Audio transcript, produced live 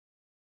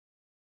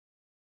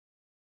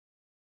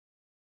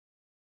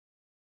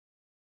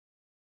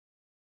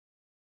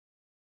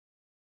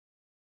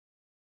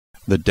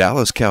The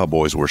Dallas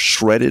Cowboys were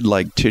shredded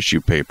like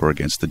tissue paper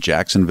against the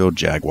Jacksonville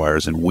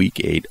Jaguars in Week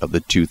 8 of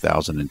the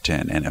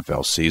 2010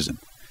 NFL season.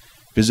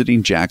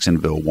 Visiting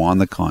Jacksonville won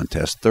the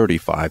contest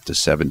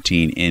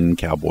 35-17 in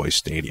Cowboys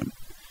Stadium.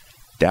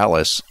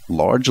 Dallas,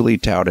 largely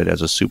touted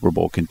as a Super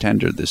Bowl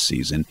contender this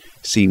season,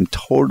 seemed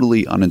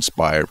totally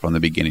uninspired from the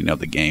beginning of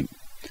the game.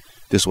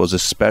 This was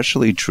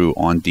especially true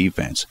on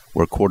defense,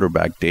 where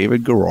quarterback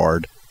David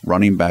Garrard,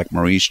 running back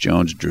Maurice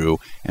Jones-Drew,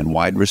 and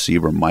wide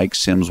receiver Mike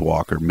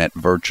Sims-Walker met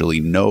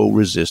virtually no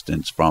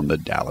resistance from the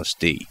Dallas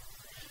D.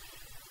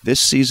 This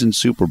season's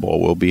Super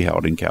Bowl will be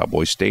held in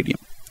Cowboys Stadium.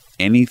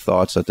 Any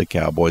thoughts that the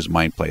Cowboys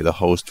might play the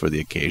host for the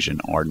occasion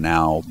are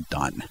now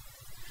done.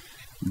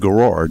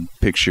 Garrard,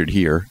 pictured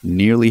here,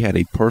 nearly had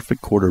a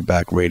perfect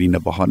quarterback rating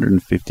of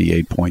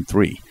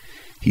 158.3.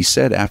 He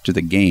said after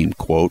the game,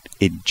 quote,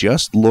 "It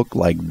just looked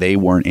like they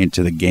weren't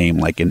into the game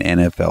like an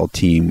NFL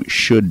team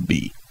should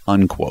be,"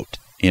 unquote,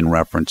 in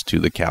reference to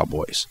the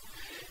Cowboys.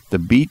 The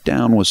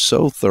beatdown was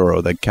so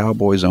thorough that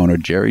Cowboys owner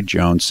Jerry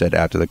Jones said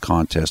after the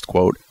contest,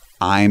 quote,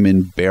 "I'm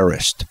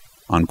embarrassed,"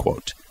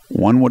 unquote.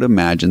 One would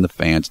imagine the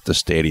fans at the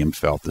stadium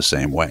felt the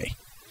same way.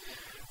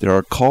 There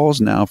are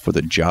calls now for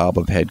the job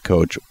of head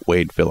coach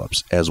Wade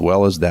Phillips, as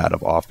well as that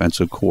of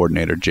offensive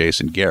coordinator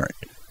Jason Garrett,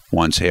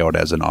 once hailed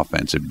as an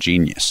offensive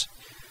genius.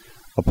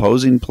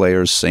 Opposing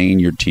players saying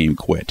your team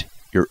quit,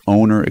 your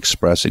owner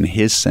expressing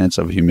his sense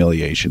of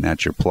humiliation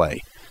at your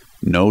play,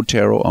 no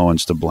Terrell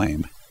Owens to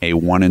blame, a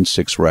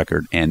 1-6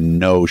 record, and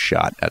no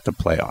shot at the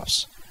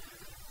playoffs.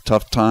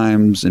 Tough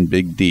times in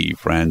Big D,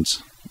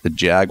 friends. The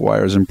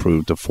Jaguars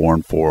improved to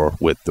 4-4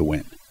 with the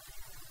win.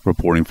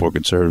 Reporting for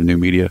Conservative New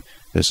Media,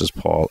 this is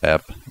Paul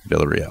F.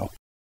 Villarreal.